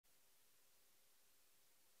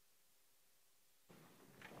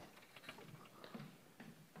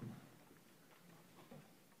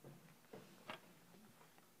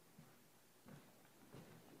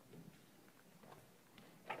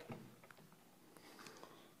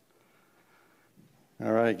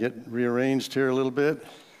All right, get rearranged here a little bit.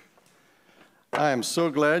 I am so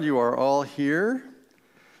glad you are all here,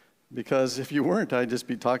 because if you weren't, I'd just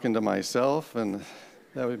be talking to myself. And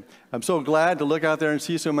I'm so glad to look out there and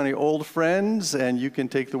see so many old friends, and you can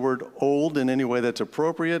take the word old in any way that's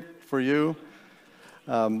appropriate for you.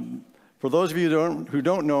 For those of you who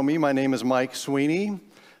don't know me, my name is Mike Sweeney.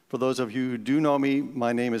 For those of you who do know me,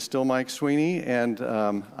 my name is still Mike Sweeney, and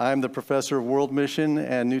I'm the professor of World Mission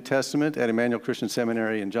and New Testament at Emmanuel Christian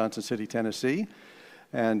Seminary in Johnson City, Tennessee.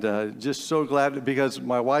 And just so glad, because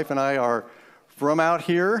my wife and I are from out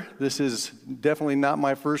here. This is definitely not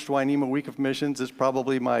my first Wainema week of missions. It's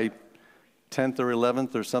probably my 10th or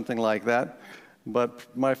 11th or something like that, but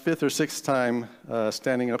my 5th or 6th time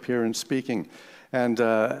standing up here and speaking. And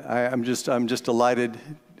I'm just delighted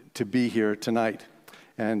to be here tonight,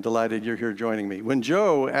 and delighted you're here joining me. When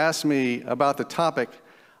Joe asked me about the topic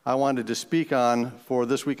I wanted to speak on for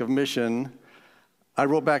this week of mission, I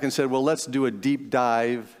wrote back and said, well, let's do a deep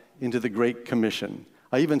dive into the Great Commission.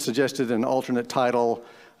 I even suggested an alternate title,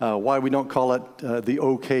 why we don't call it the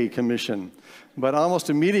OK Commission. But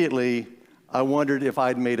almost immediately, I wondered if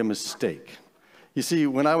I'd made a mistake. You see,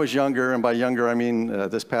 when I was younger, and by younger I mean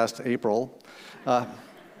this past April,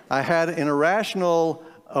 I had an irrational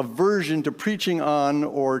aversion to preaching on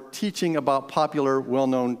or teaching about popular,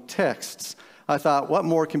 well-known texts. I thought, what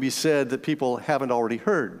more can be said that people haven't already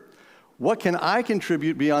heard? What can I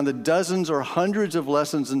contribute beyond the dozens or hundreds of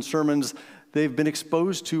lessons and sermons they've been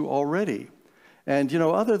exposed to already? And, you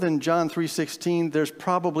know, other than John 3:16, there's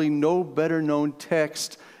probably no better known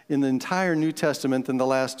text in the entire New Testament than the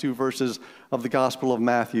last 2 verses of the Gospel of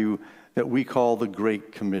Matthew that we call the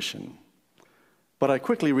Great Commission. But I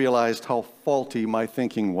quickly realized how faulty my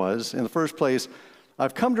thinking was. In the first place,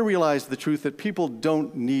 I've come to realize the truth that people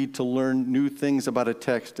don't need to learn new things about a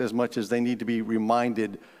text as much as they need to be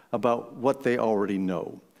reminded about what they already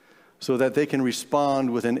know, so that they can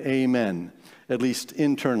respond with an amen, at least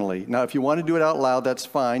internally. Now, if you want to do it out loud, that's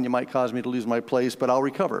fine. You might cause me to lose my place, but I'll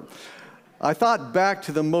recover. I thought back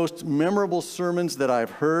to the most memorable sermons that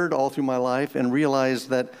I've heard all through my life and realized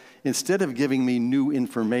that instead of giving me new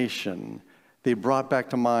information, they brought back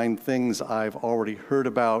to mind things I've already heard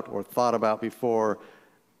about or thought about before,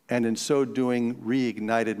 and in so doing,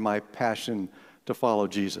 reignited my passion to follow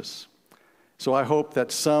Jesus. So I hope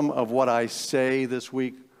that some of what I say this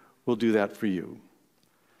week will do that for you.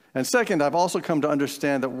 And second, I've also come to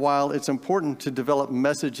understand that while it's important to develop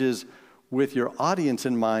messages with your audience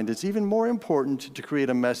in mind, it's even more important to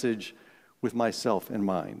create a message with myself in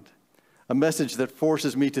mind. A message that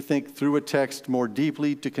forces me to think through a text more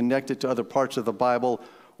deeply, to connect it to other parts of the Bible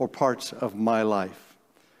or parts of my life.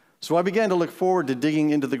 So I began to look forward to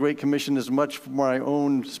digging into the Great Commission as much for my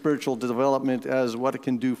own spiritual development as what it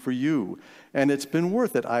can do for you. And it's been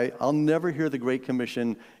worth it. I'll never hear the Great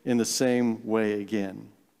Commission in the same way again.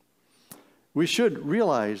 We should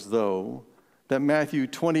realize, though, that Matthew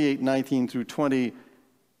 28:19 through 20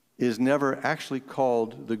 is never actually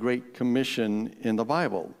called the Great Commission in the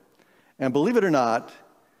Bible. And believe it or not,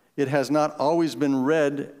 it has not always been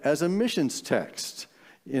read as a missions text.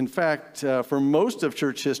 In fact, for most of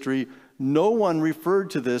church history, no one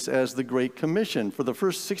referred to this as the Great Commission. For the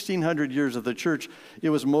first 1,600 years of the church,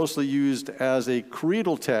 it was mostly used as a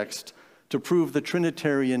creedal text to prove the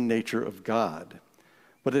Trinitarian nature of God.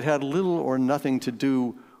 But it had little or nothing to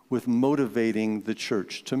do with motivating the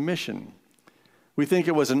church to mission. We think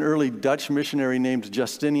it was an early Dutch missionary named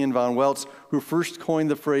Justinian van Welz who first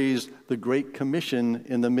coined the phrase, the Great Commission,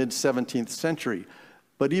 in the mid-17th century.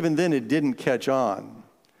 But even then, it didn't catch on.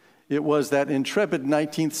 It was that intrepid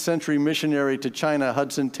 19th century missionary to China,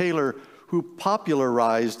 Hudson Taylor, who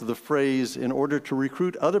popularized the phrase in order to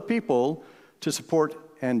recruit other people to support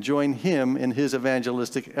and join him in his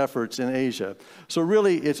evangelistic efforts in Asia. So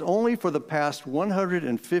really, it's only for the past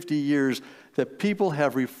 150 years that people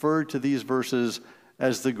have referred to these verses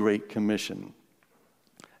as the Great Commission.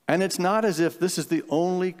 And it's not as if this is the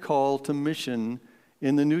only call to mission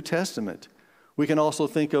in the New Testament. We can also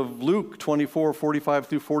think of Luke 24:45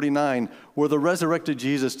 through 49, where the resurrected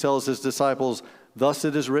Jesus tells his disciples, "Thus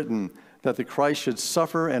it is written, that the Christ should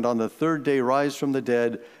suffer and on the 3rd day rise from the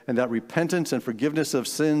dead, and that repentance and forgiveness of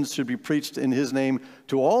sins should be preached in his name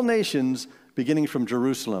to all nations, beginning from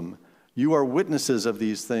Jerusalem. You are witnesses of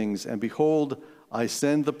these things, and behold, I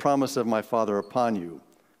send the promise of my Father upon you.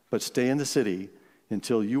 But stay in the city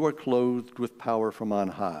until you are clothed with power from on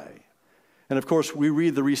high." And of course, we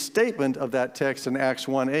read the restatement of that text in Acts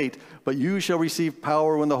 1:8, "But you shall receive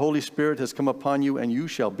power when the Holy Spirit has come upon you, and you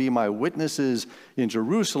shall be my witnesses in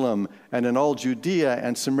Jerusalem and in all Judea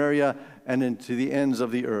and Samaria and into the ends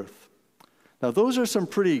of the earth." Now, those are some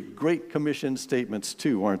pretty Great Commission statements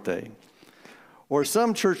too, aren't they? Or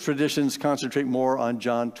some church traditions concentrate more on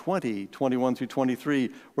John 20, 21 through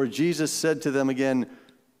 23, where Jesus said to them again,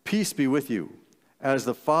 "Peace be with you. As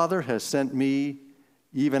the Father has sent me,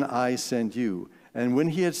 even I send you." And when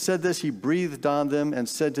he had said this, he breathed on them and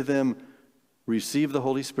said to them, "Receive the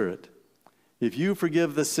Holy Spirit. If you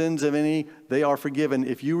forgive the sins of any, they are forgiven.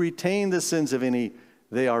 If you retain the sins of any,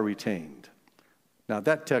 they are retained." Now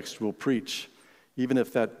that text will preach, even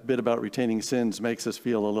if that bit about retaining sins makes us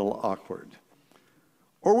feel a little awkward.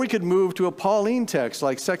 Or we could move to a Pauline text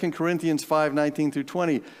like 2 Corinthians 5, 19 through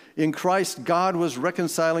 20. In Christ, God was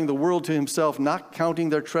reconciling the world to himself, not counting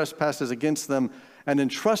their trespasses against them, and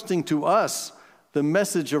entrusting to us the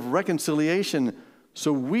message of reconciliation.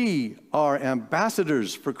 So we are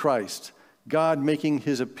ambassadors for Christ, God making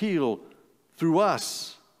his appeal through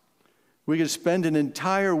us. We could spend an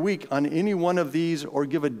entire week on any one of these or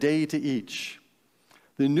give a day to each.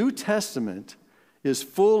 The New Testament is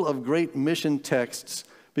full of great mission texts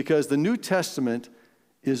because the New Testament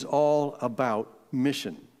is all about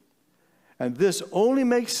mission. And this only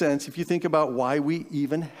makes sense if you think about why we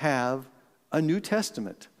even have a New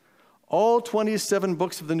Testament. All 27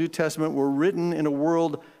 books of the New Testament were written in a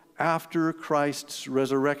world after Christ's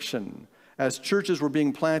resurrection, as churches were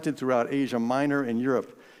being planted throughout Asia Minor and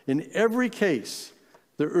Europe. In every case,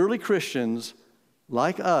 the early Christians,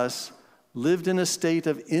 like us, lived in a state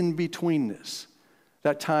of in-betweenness.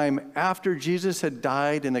 That time after Jesus had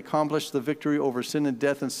died and accomplished the victory over sin and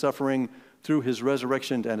death and suffering through his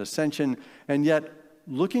resurrection and ascension, and yet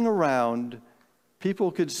looking around,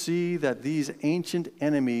 people could see that these ancient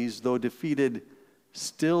enemies, though defeated,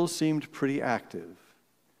 still seemed pretty active.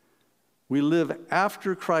 We live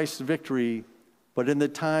after Christ's victory, but in the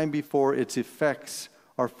time before its effects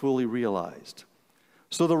are fully realized.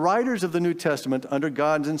 So the writers of the New Testament, under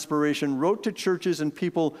God's inspiration, wrote to churches and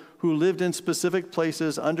people who lived in specific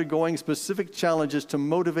places, undergoing specific challenges to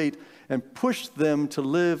motivate and push them to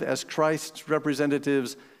live as Christ's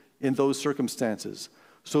representatives in those circumstances,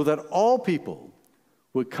 so that all people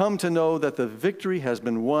would come to know that the victory has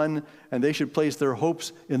been won and they should place their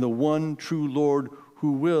hopes in the one true Lord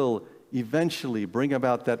who will eventually bring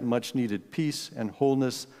about that much-needed peace and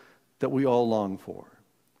wholeness that we all long for.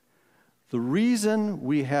 The reason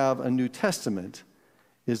we have a New Testament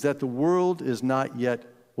is that the world is not yet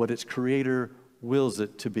what its Creator wills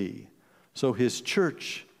it to be. So his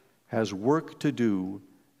church has work to do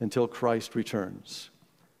until Christ returns.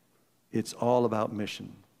 It's all about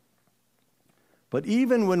mission. But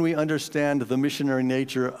even when we understand the missionary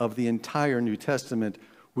nature of the entire New Testament,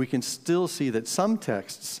 we can still see that some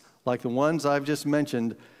texts, like the ones I've just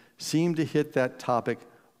mentioned, seem to hit that topic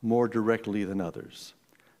more directly than others.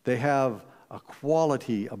 They have a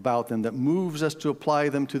quality about them that moves us to apply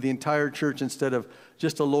them to the entire church instead of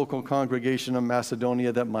just a local congregation of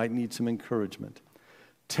Macedonia that might need some encouragement.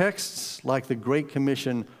 Texts like the Great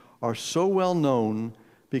Commission are so well known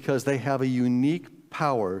because they have a unique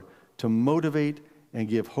power to motivate and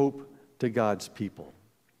give hope to God's people.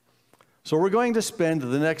 So we're going to spend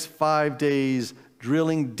the next 5 days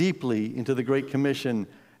drilling deeply into the Great Commission,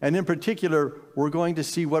 and in particular, we're going to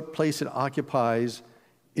see what place it occupies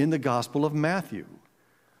in the Gospel of Matthew.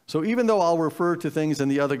 So even though I'll refer to things in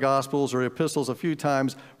the other Gospels or epistles a few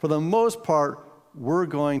times, for the most part, we're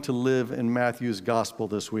going to live in Matthew's Gospel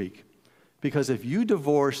this week. Because if you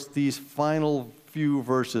divorce these final few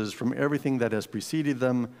verses from everything that has preceded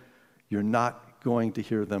them, you're not going to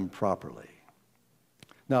hear them properly.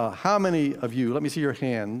 Now, how many of you, let me see your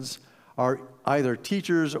hands, are either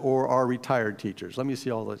teachers or are retired teachers? Let me see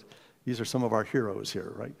all those. These are some of our heroes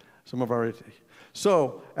here, right?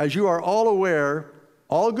 So, as you are all aware,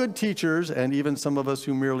 all good teachers, and even some of us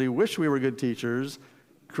who merely wish we were good teachers,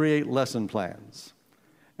 create lesson plans.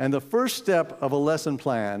 And the first step of a lesson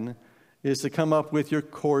plan is to come up with your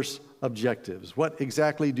course objectives. What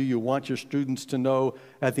exactly do you want your students to know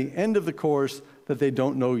at the end of the course that they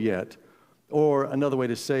don't know yet? Or another way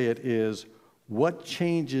to say it is, what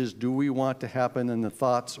changes do we want to happen in the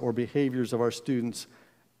thoughts or behaviors of our students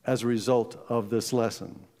as a result of this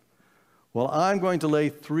lesson? Well, I'm going to lay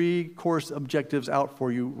 3 course objectives out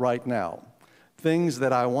for you right now. Things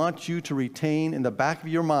that I want you to retain in the back of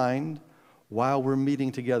your mind while we're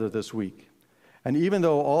meeting together this week. And even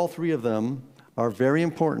though all 3 of them are very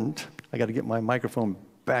important, I got to get my microphone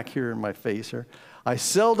back here in my face here. I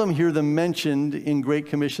seldom hear them mentioned in Great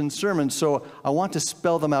Commission sermons, so I want to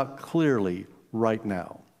spell them out clearly right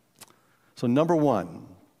now. So number 1,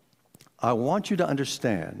 I want you to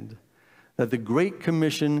understand that the Great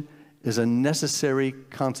Commission is a necessary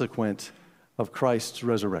consequence of Christ's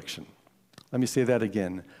resurrection. Let me say that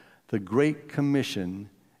again. the Great Commission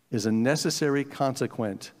is a necessary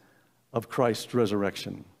consequence of Christ's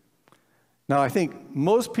resurrection. Now, I think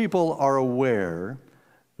most people are aware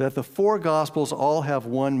that the four Gospels all have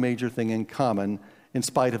one major thing in common in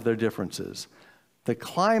spite of their differences. The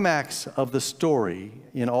climax of the story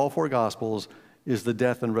in all four Gospels is the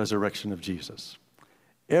death and resurrection of Jesus.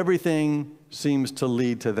 Everything seems to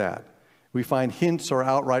lead to that. We find hints or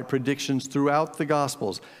outright predictions throughout the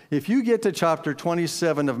Gospels. If you get to chapter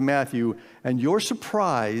 27 of Matthew and you're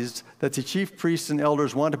surprised that the chief priests and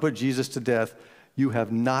elders want to put Jesus to death, you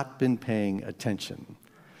have not been paying attention.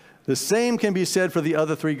 The same can be said for the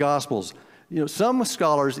other three Gospels. Some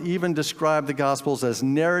scholars even describe the Gospels as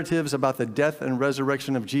narratives about the death and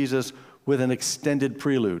resurrection of Jesus with an extended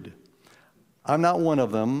prelude. I'm not one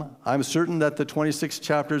of them. I'm certain that the 26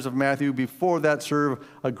 chapters of Matthew before that serve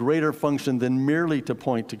a greater function than merely to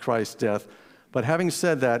point to Christ's death. But having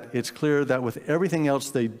said that, it's clear that with everything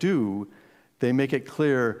else they do, they make it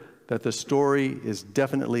clear that the story is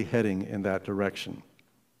definitely heading in that direction.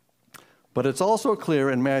 But it's also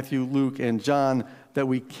clear in Matthew, Luke, and John that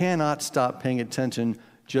we cannot stop paying attention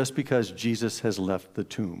just because Jesus has left the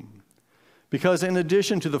tomb. Because in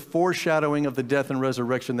addition to the foreshadowing of the death and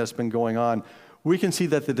resurrection that's been going on, we can see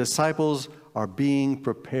that the disciples are being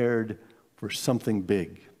prepared for something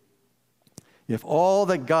big. If all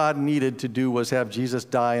that God needed to do was have Jesus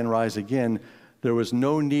die and rise again, there was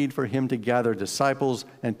no need for him to gather disciples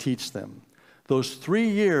and teach them. Those 3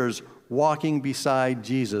 years walking beside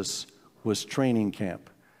Jesus was training camp.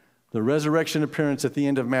 The resurrection appearance at the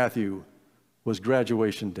end of Matthew was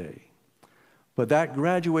graduation day. But that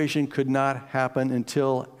graduation could not happen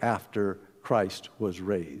until after Christ was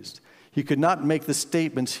raised. He could not make the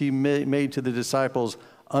statements he made to the disciples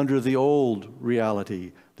under the old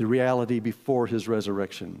reality, the reality before his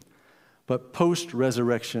resurrection. But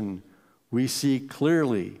post-resurrection, we see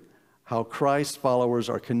clearly how Christ's followers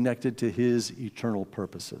are connected to his eternal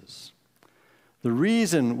purposes. The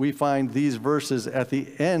reason we find these verses at the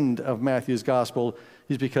end of Matthew's gospel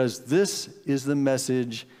is because this is the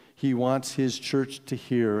message he wants his church to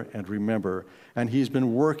hear and remember. And he's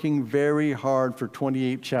been working very hard for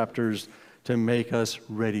 28 chapters to make us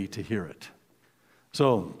ready to hear it.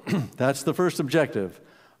 So that's the first objective.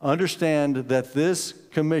 Understand that this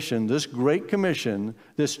commission, this great commission,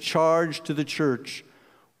 this charge to the church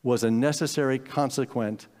was a necessary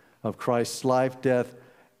consequence of Christ's life, death,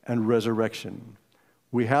 and resurrection.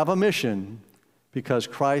 We have a mission because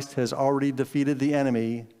Christ has already defeated the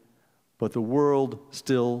enemy, but the world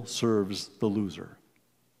still serves the loser.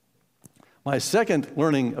 My second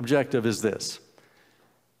learning objective is this.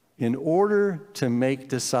 In order to make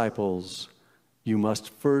disciples, you must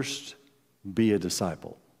first be a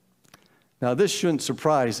disciple. Now, this shouldn't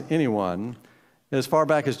surprise anyone. As far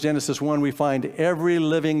back as Genesis 1, we find every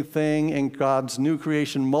living thing in God's new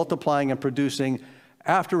creation multiplying and producing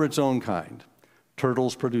after its own kind.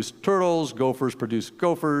 Turtles produce turtles, gophers produce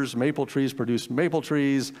gophers, maple trees produce maple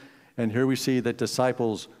trees, and here we see that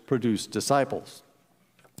disciples produce disciples.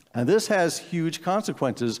 And this has huge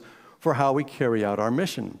consequences for how we carry out our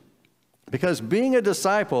mission. Because being a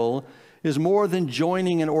disciple is more than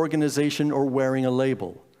joining an organization or wearing a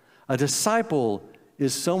label. A disciple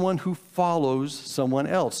is someone who follows someone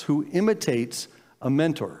else, who imitates a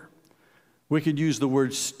mentor. We could use the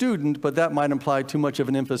word student, but that might imply too much of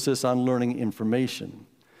an emphasis on learning information.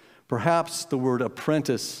 Perhaps the word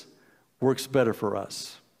apprentice works better for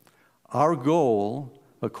us. Our goal,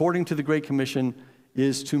 according to the Great Commission,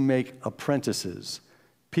 is to make apprentices,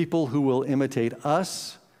 people who will imitate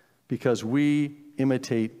us because we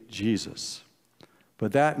imitate Jesus.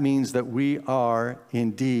 But that means that we are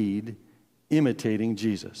indeed imitating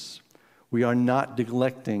Jesus. We are not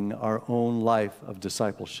neglecting our own life of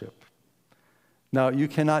discipleship. Now, you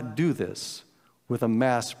cannot do this with a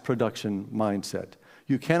mass production mindset.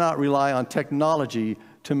 You cannot rely on technology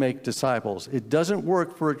to make disciples. It doesn't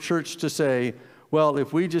work for a church to say, well,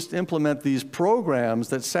 if we just implement these programs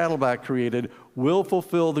that Saddleback created, we'll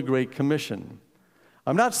fulfill the Great Commission.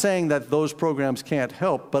 I'm not saying that those programs can't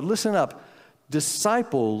help, but listen up.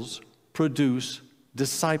 Disciples produce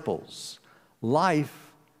disciples.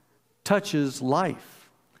 Life touches life.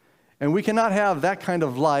 And we cannot have that kind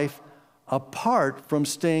of life apart from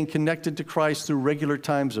staying connected to Christ through regular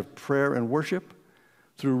times of prayer and worship,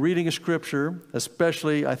 through reading a scripture,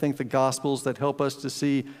 especially, I think, the Gospels that help us to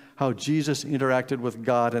see how Jesus interacted with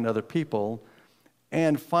God and other people.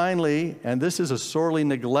 And finally, and this is a sorely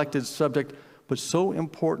neglected subject, but so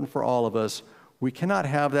important for all of us, we cannot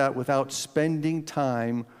have that without spending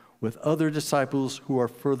time with other disciples who are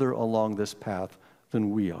further along this path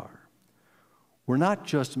than we are. We're not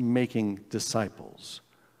just making disciples.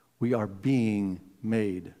 We are being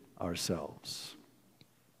made ourselves.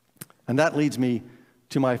 And that leads me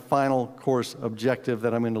to my final course objective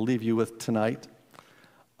that I'm going to leave you with tonight.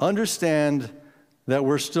 Understand that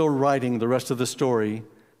we're still writing the rest of the story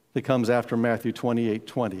that comes after Matthew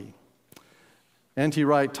 28:20. N.T.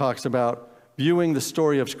 Wright talks about viewing the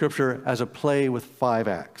story of Scripture as a play with 5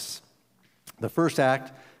 acts. The first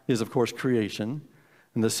act is, of course, creation,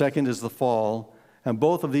 and the second is the fall, and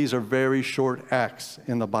both of these are very short acts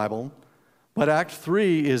in the Bible. But Act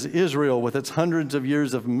 3 is Israel with its hundreds of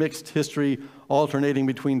years of mixed history alternating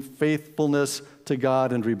between faithfulness to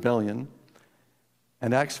God and rebellion.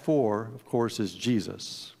 And Acts 4, of course, is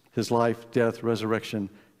Jesus, his life, death, resurrection,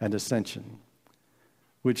 and ascension,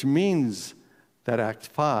 which means that Act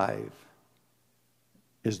 5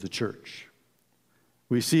 is the church.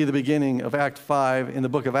 We see the beginning of Act 5 in the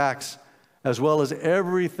book of Acts, as well as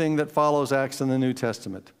everything that follows Acts in the New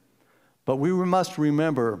Testament. But we must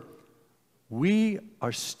remember, we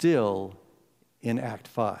are still in Act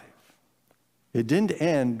 5. It didn't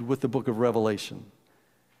end with the book of Revelation.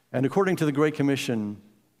 And according to the Great Commission,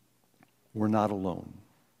 we're not alone.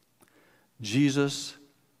 Jesus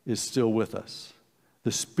is still with us.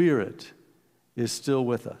 The Spirit is still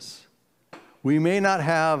with us. We may not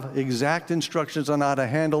have exact instructions on how to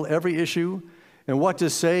handle every issue and what to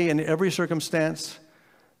say in every circumstance,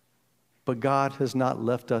 but God has not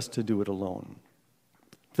left us to do it alone.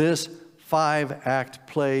 This 5-act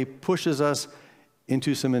play pushes us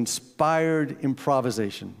into some inspired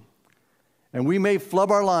improvisation. And we may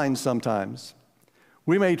flub our lines sometimes.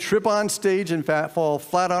 We may trip on stage and fall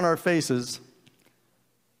flat on our faces,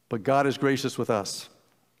 but God is gracious with us.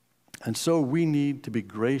 And so we need to be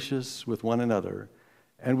gracious with one another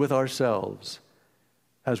and with ourselves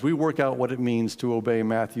as we work out what it means to obey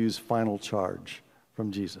Matthew's final charge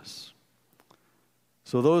from Jesus.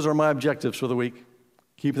 So those are my objectives for the week.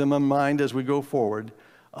 Keep them in mind as we go forward.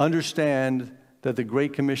 Understand that the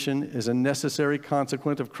Great Commission is a necessary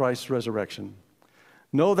consequence of Christ's resurrection.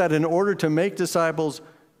 Know that in order to make disciples,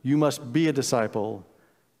 you must be a disciple.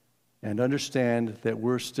 And understand that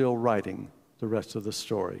we're still writing the rest of the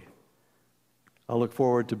story. I'll look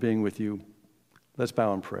forward to being with you. Let's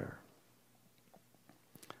bow in prayer.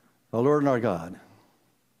 Our Lord and our God,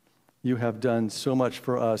 you have done so much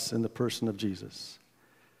for us in the person of Jesus,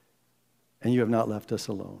 and you have not left us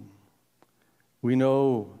alone. We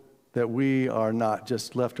know that we are not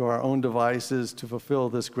just left to our own devices to fulfill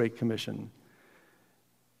this great commission,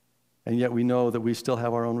 and yet we know that we still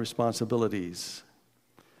have our own responsibilities.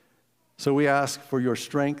 So we ask for your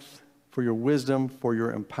strength, for your wisdom, for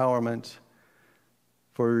your empowerment,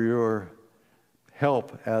 for your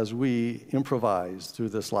help as we improvise through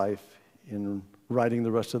this life in writing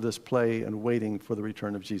the rest of this play and waiting for the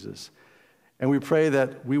return of Jesus. And we pray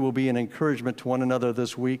that we will be an encouragement to one another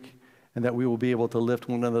this week and that we will be able to lift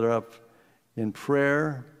one another up in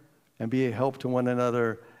prayer and be a help to one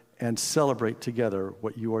another and celebrate together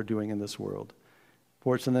what you are doing in this world.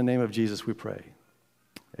 For it's in the name of Jesus we pray.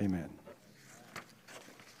 Amen.